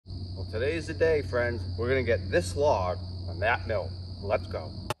Today's the day, friends. We're gonna get this log on that mill. Let's go.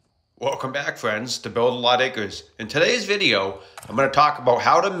 Welcome back, friends, to Build a Lot Acres. In today's video, I'm going to talk about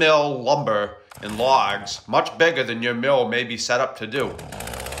how to mill lumber and logs much bigger than your mill may be set up to do.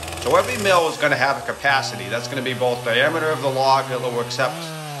 So every mill is going to have a capacity. That's going to be both diameter of the log that it will accept,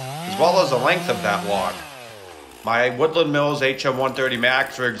 as well as the length of that log. My Woodland Mills HM130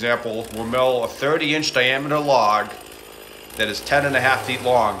 Max, for example, will mill a 30-inch diameter log that is 10.5 feet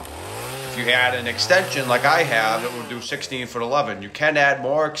long. If you add an extension like I have, it will do 16 foot 11. You can add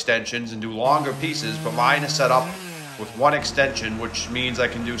more extensions and do longer pieces, but mine is set up with one extension, which means I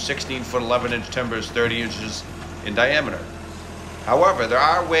can do 16 foot 11 inch timbers, 30 inches in diameter. However, there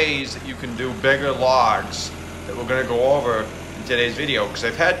are ways that you can do bigger logs that we're going to go over in today's video, because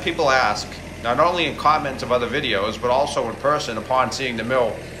I've had people ask, not only in comments of other videos, but also in person upon seeing the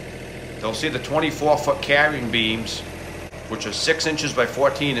mill. They'll see the 24-foot carrying beams, which are 6 inches by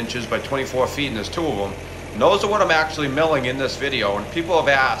 14 inches by 24 feet, and there's 2 of them. And those are what I'm actually milling in this video. And people have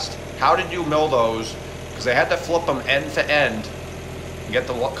asked, how did you mill those? Because I had to flip them end to end and get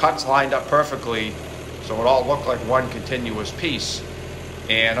the cuts lined up perfectly so it all looked like one continuous piece.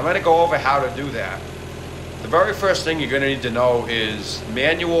 And I'm going to go over how to do that. The very first thing you're going to need to know is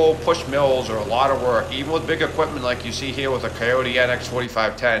manual push mills are a lot of work. Even with big equipment like you see here with a Coyote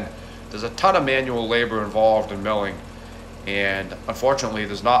NX4510, there's a ton of manual labor involved in milling. And unfortunately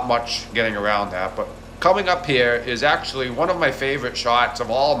there's not much getting around that. But coming up here is actually one of my favorite shots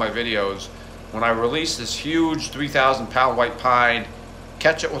of all of my videos, when I release this huge 3,000 pound white pine,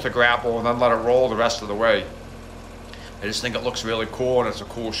 catch it with a grapple, and then let it roll the rest of the way. I just think it looks really cool, and it's a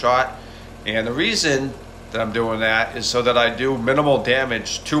cool shot. And the reason that I'm doing that is so that I do minimal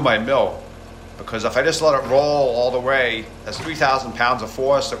damage to my mill, because if I just let it roll all the way, that's 3,000 pounds of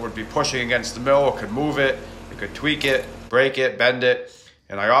force that would be pushing against the mill. It could move it, it could tweak it, break it, bend it,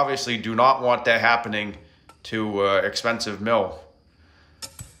 and I obviously do not want that happening to an expensive mill.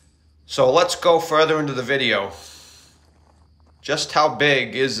 So let's go further into the video. Just how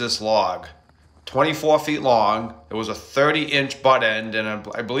big is this log? 24 feet long. It was a 30-inch butt end, and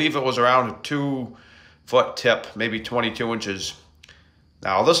I believe it was around a 2-foot tip, maybe 22 inches.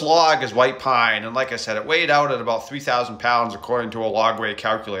 Now this log is white pine, and like I said, it weighed out at about 3,000 pounds according to a log weight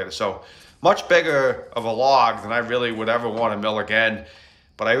calculator. So much bigger of a log than I really would ever want to mill again.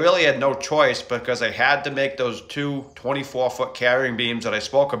 But I really had no choice, because I had to make those 2 24-foot carrying beams that I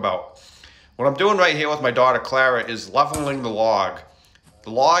spoke about. What I'm doing right here with my daughter Clara is leveling the log.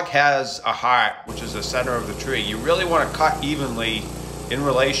 The log has a heart, which is the center of the tree. You really want to cut evenly in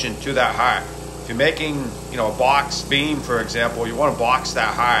relation to that heart. If you're making, a box beam, for example, you want to box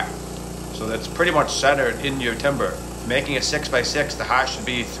that heart so that's pretty much centered in your timber. Making a 6x6, the heart should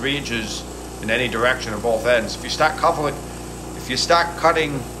be 3 inches in any direction on both ends. If you start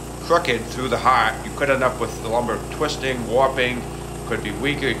cutting crooked through the heart, you could end up with the lumber twisting, warping, could be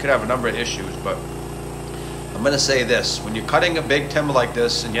weaker, you could have a number of issues. But I'm going to say this, when you're cutting a big timber like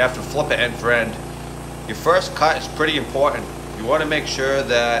this and you have to flip it end for end, your first cut is pretty important. You want to make sure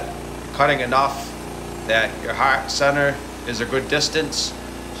that you're cutting enough that your heart center is a good distance,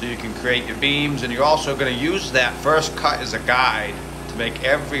 so you can create your beams. And you're also going to use that first cut as a guide to make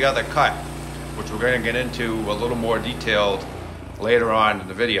every other cut, which we're going to get into a little more detailed later on in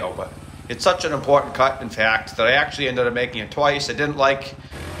the video. But it's such an important cut, in fact, that I actually ended up making it twice. I didn't like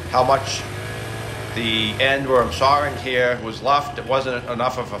how much the end where I'm sawing here was left. It wasn't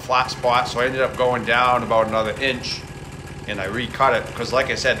enough of a flat spot, so I ended up going down about another inch, and I recut it, because like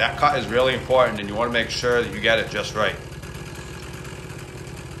I said, that cut is really important, and you want to make sure that you get it just right.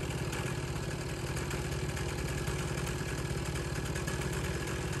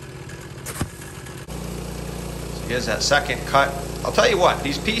 Here's that second cut. I'll tell you what,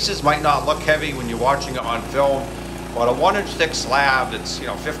 these pieces might not look heavy when you're watching it on film, but a 1-inch thick slab that's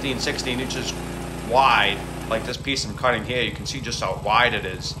 15, 16 inches wide, like this piece I'm cutting here, you can see just how wide it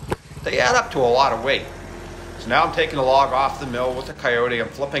is. They add up to a lot of weight. So now I'm taking the log off the mill with the Coyote, I'm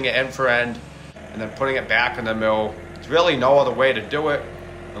flipping it end for end, and then putting it back in the mill. There's really no other way to do it,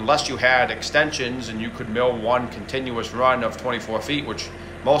 unless you had extensions and you could mill one continuous run of 24 feet, which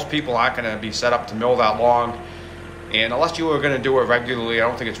most people aren't going to be set up to mill that long. And unless you were going to do it regularly, I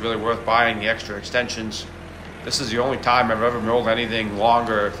don't think it's really worth buying the extra extensions. This is the only time I've ever milled anything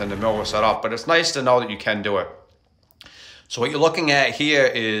longer than the mill was set up, but it's nice to know that you can do it. So what you're looking at here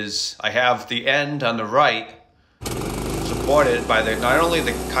is I have the end on the right supported by not only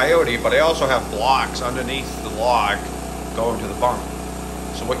the Coyote, but I also have blocks underneath the log going to the bunk.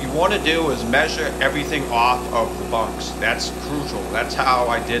 So what you want to do is measure everything off of the bunks. That's crucial. That's how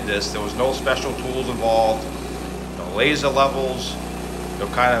I did this. There was no special tools involved. Laser levels, They're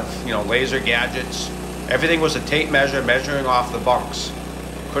kind of, laser gadgets. Everything was a tape measure, measuring off the bunks.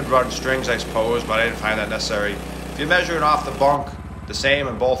 Could run strings, I suppose, but I didn't find that necessary. If you're measuring off the bunk the same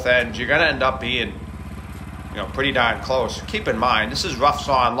on both ends, you're gonna end up being, pretty darn close. Keep in mind, this is rough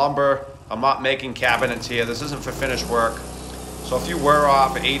sawn lumber. I'm not making cabinets here. This isn't for finished work. So if you were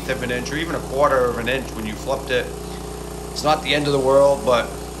off an 1/8 of an inch or even a 1/4 of an inch when you flipped it, it's not the end of the world, but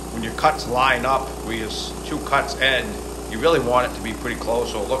when your cuts line up where your two cuts end, you really want it to be pretty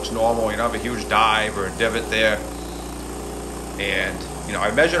close so it looks normal. You don't have a huge dive or a divot there. And,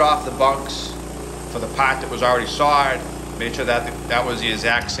 I measured off the bunks for the part that was already sawed, made sure that that was the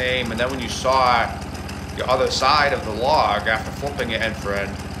exact same. And then when you saw the other side of the log after flipping it end for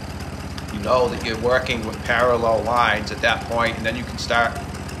end, you know that you're working with parallel lines at that point, and then you can start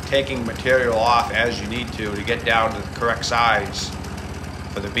taking material off as you need to get down to the correct size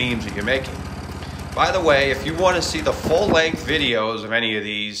for the beams that you're making. By the way, if you want to see the full-length videos of any of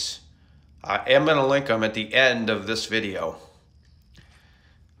these, I am going to link them at the end of this video.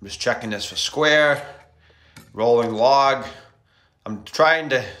 I'm just checking this for square, rolling log. I'm trying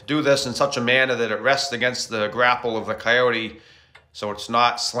to do this in such a manner that it rests against the grapple of the Coyote so it's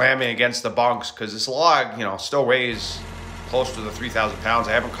not slamming against the bunks, because this log, still weighs close to the 3,000 pounds.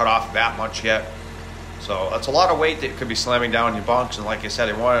 I haven't cut off that much yet. So that's a lot of weight that could be slamming down your bunks, and like I said,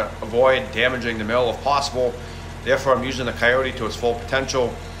 I want to avoid damaging the mill if possible. Therefore, I'm using the Coyote to its full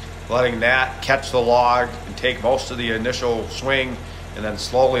potential, letting that catch the log and take most of the initial swing, and then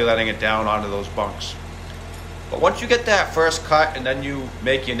slowly letting it down onto those bunks. But once you get that first cut and then you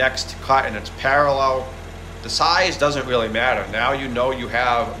make your next cut and it's parallel, the size doesn't really matter. Now you know you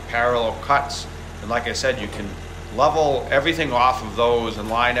have parallel cuts, and like I said, you can level everything off of those and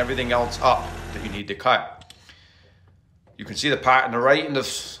line everything else up that you need to cut. You can see the part on the right end of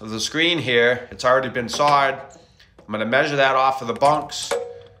the screen here. It's already been sawed. I'm going to measure that off of the bunks,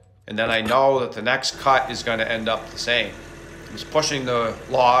 and then I know that the next cut is going to end up the same. I'm just pushing the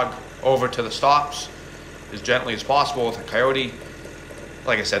log over to the stops as gently as possible with a Coyote.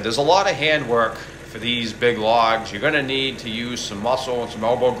 Like I said, there's a lot of handwork for these big logs. You're going to need to use some muscle and some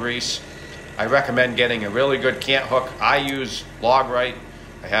elbow grease. I recommend getting a really good cant hook. I use Log-Rite.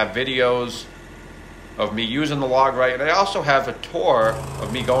 I have videos of me using the Log-Rite, and I also have a tour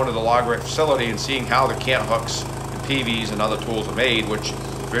of me going to the Log-Rite facility and seeing how the cant hooks and PVs and other tools are made, which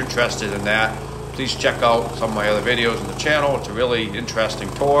if you're interested in that, please check out some of my other videos on the channel. It's a really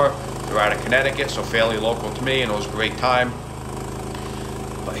interesting tour. They're out of Connecticut, so fairly local to me, and it was a great time.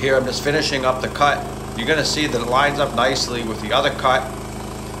 But here I'm just finishing up the cut. You're going to see that it lines up nicely with the other cut.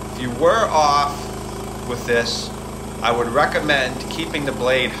 If you were off with this, I would recommend keeping the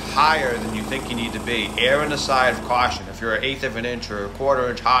blade higher than you think you need to be. Err on the side of caution. If you're an 1/8 of an inch or a 1/4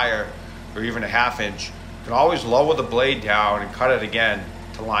 inch higher, or even a 1/2 inch, you can always lower the blade down and cut it again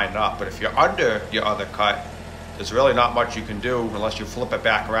to line it up. But if you're under your other cut, there's really not much you can do unless you flip it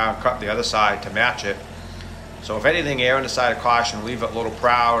back around, cut the other side to match it. So if anything, err on the side of caution, leave it a little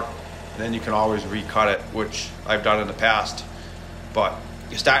proud, and then you can always recut it, which I've done in the past. But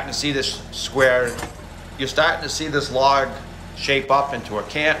you're starting to see this square, you're starting to see this log shape up into a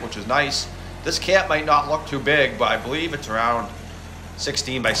cant, which is nice. This cant might not look too big, but I believe it's around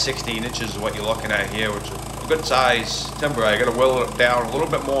 16 by 16 inches is what you're looking at here, which is a good size timber. I gotta whittle it down a little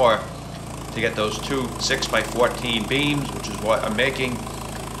bit more to get those two 6 by 14 beams, which is what I'm making.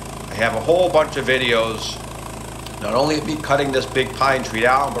 I have a whole bunch of videos, not only of me cutting this big pine tree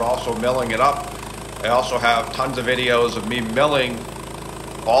down, but also milling it up. I also have tons of videos of me milling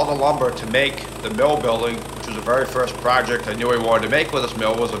all the lumber to make the mill building, which was the very first project I knew I wanted to make with this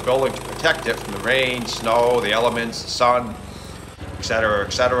mill, was a building to protect it from the rain, snow, the elements, the sun, etc.,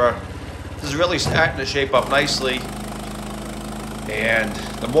 etc. This is really starting to shape up nicely, and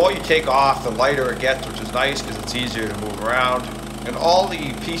the more you take off, the lighter it gets, which is nice because it's easier to move around. And all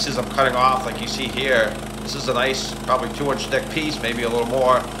the pieces I'm cutting off, like you see here, this is a nice, probably 2-inch thick piece, maybe a little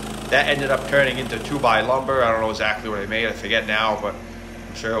more. That ended up turning into 2x lumber. I don't know exactly what I made, I forget now, but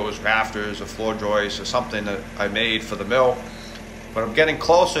I'm sure it was rafters or floor joists or something that I made for the mill. But I'm getting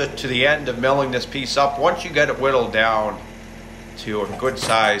closer to the end of milling this piece up. Once you get it whittled down to a good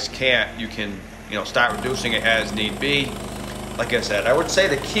size cant, you can, start reducing it as need be. Like I said, I would say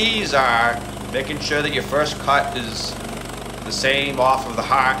the keys are making sure that your first cut is the same off of the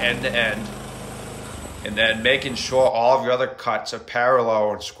heart end to end, and then making sure all of your other cuts are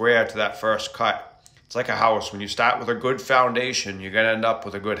parallel and square to that first cut. It's like a house. When you start with a good foundation, you're going to end up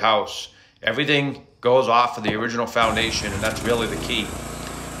with a good house. Everything goes off of the original foundation, and that's really the key.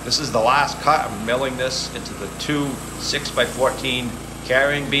 This is the last cut. I'm milling this into the two 6 by 14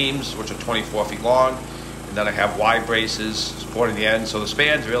 carrying beams, which are 24 feet long. And then I have Y braces supporting the end. So the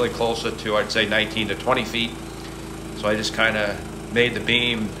span's really closer to, I'd say, 19 to 20 feet. So I just kind of made the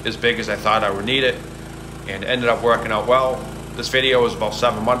beam as big as I thought I would need it, and ended up working out well. This video was about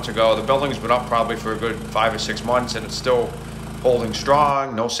 7 months ago. The building's been up probably for a good 5 or 6 months, and it's still holding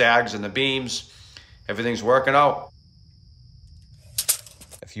strong. No sags in the beams. Everything's working out.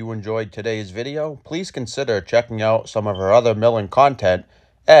 If you enjoyed today's video, please consider checking out some of our other milling content,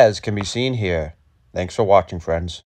 as can be seen here. Thanks for watching, friends.